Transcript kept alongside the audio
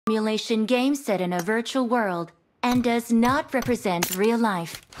simulation game set in a virtual world and does not represent real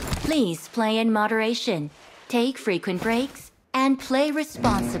life. Please play in moderation, take frequent breaks, and play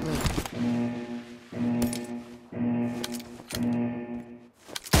responsibly.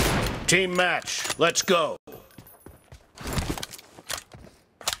 Team match, let's go.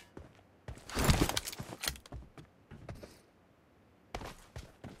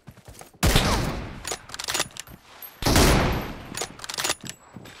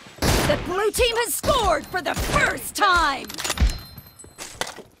 The blue team has scored for the first time!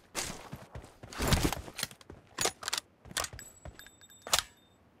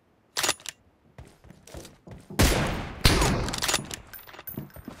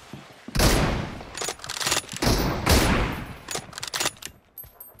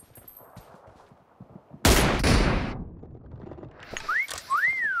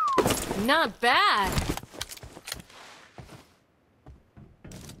 Not bad.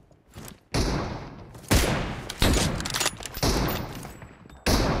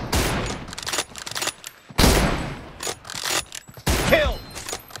 Kill!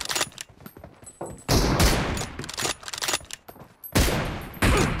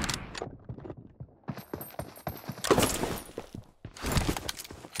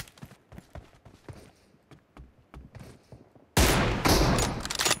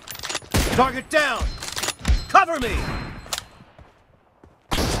 Target down! Cover me!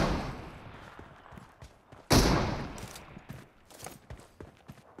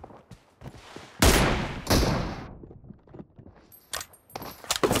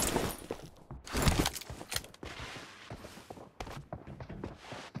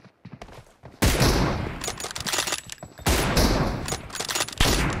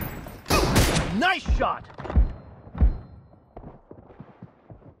 Nice shot!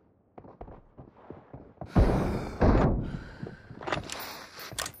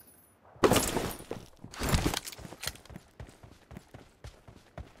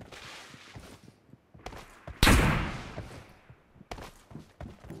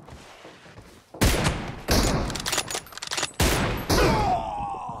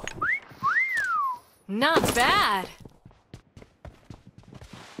 Not bad.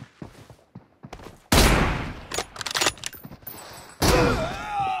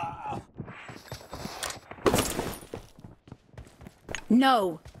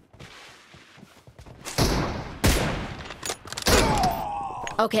 No.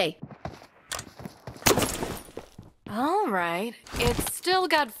 Okay. All right. It's still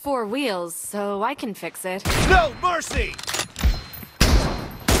got 4 wheels, so I can fix it. No mercy!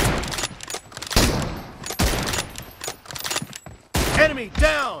 Enemy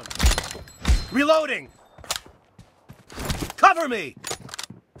down! Reloading! Cover me!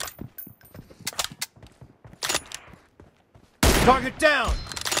 Target down!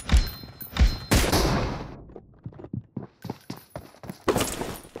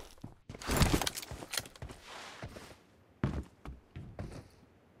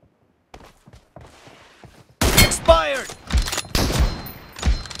 Expired!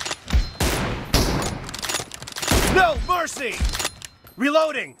 No mercy!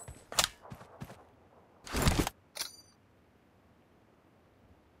 Reloading!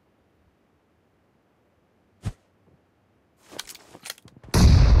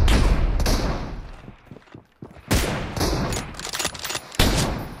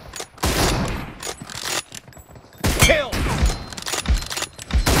 Kill!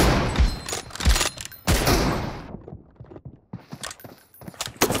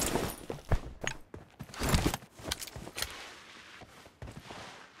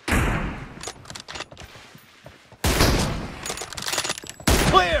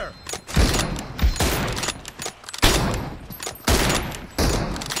 Clear!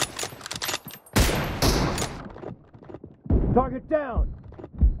 Target down!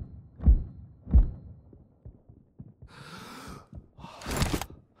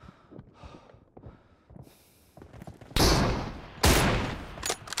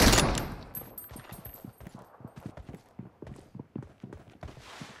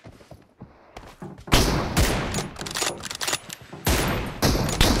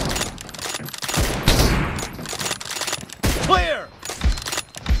 Clear!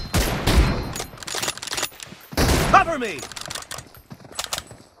 Cover me!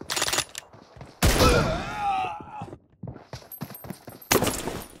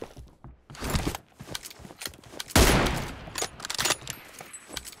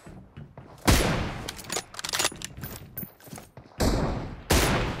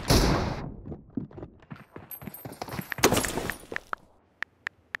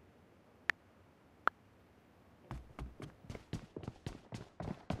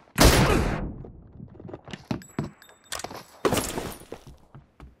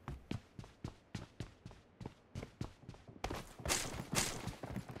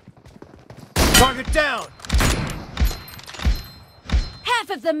 Target down! Half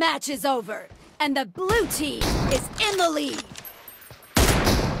of the match is over, and the blue team is in the lead.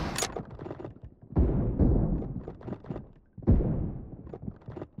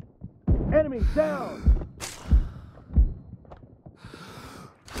 Enemy down!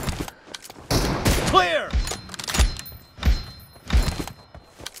 Clear!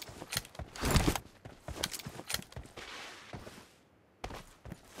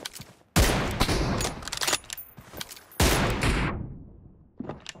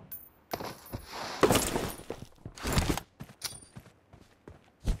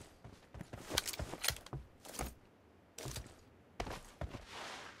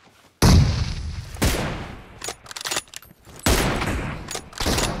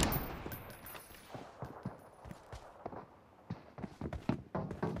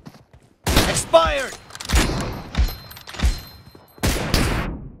 Expired!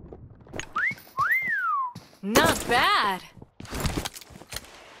 Not bad.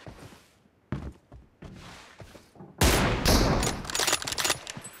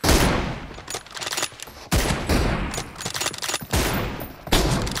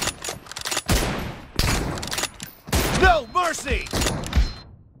 No mercy!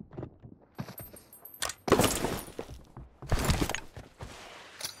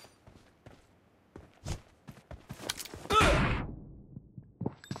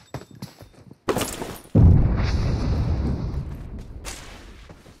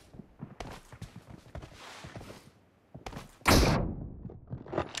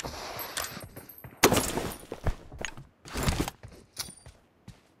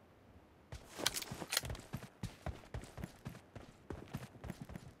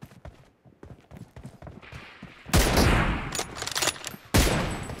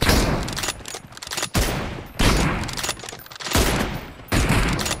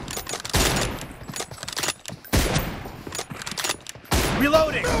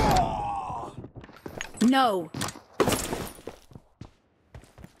 Reloading! No.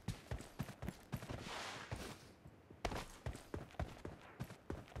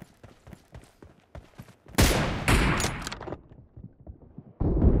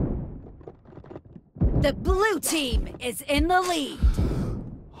 The blue team is in the lead.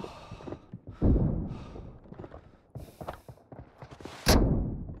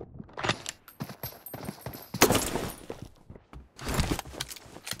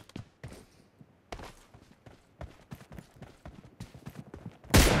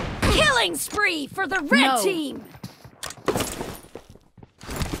 Killing spree for the red team!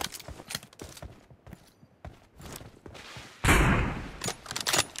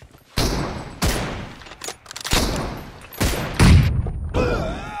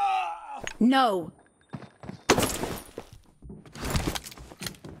 No.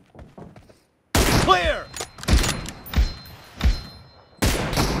 Clear!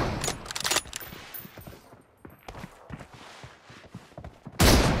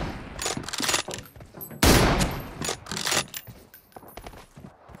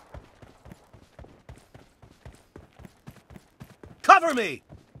 Cover me!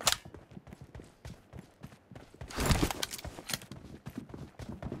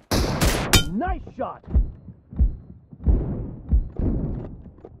 Nice shot!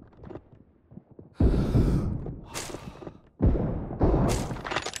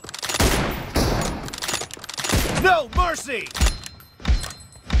 No mercy!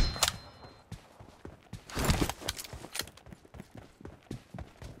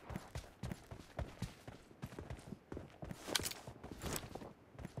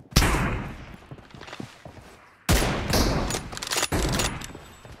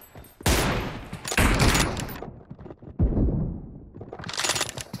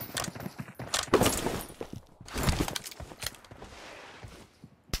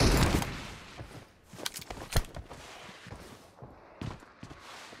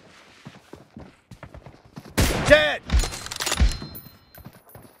 Dead!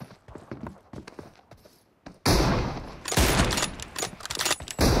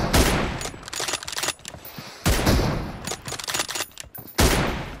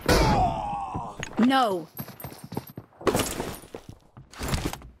 No.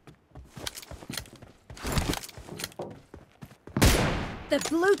 The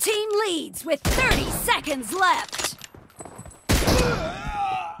blue team leads with 30 seconds left.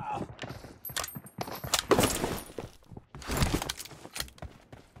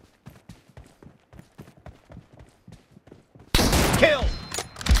 Kill!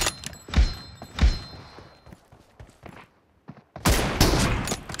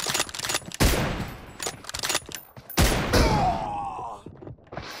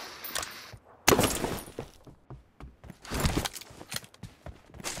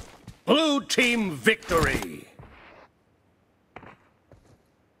 Blue team victory!